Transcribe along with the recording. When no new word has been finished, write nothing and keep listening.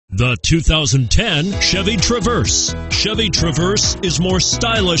The 2010 Chevy Traverse. Chevy Traverse is more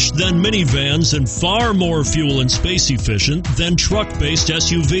stylish than minivans and far more fuel and space efficient than truck-based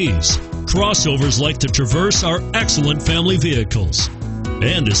SUVs. Crossovers like the Traverse are excellent family vehicles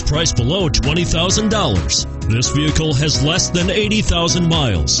and is priced below $20,000. This vehicle has less than 80,000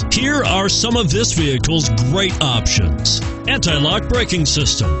 miles. Here are some of this vehicle's great options: anti-lock braking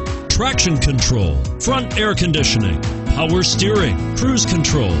system, traction control, front air conditioning, power steering, cruise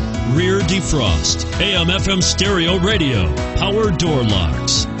control, rear defrost, AM/FM stereo radio, power door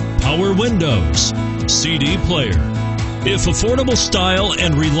locks, power windows, CD player. If affordable style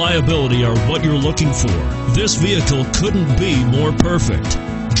and reliability are what you're looking for, this vehicle couldn't be more perfect.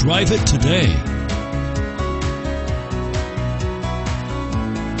 Drive it today.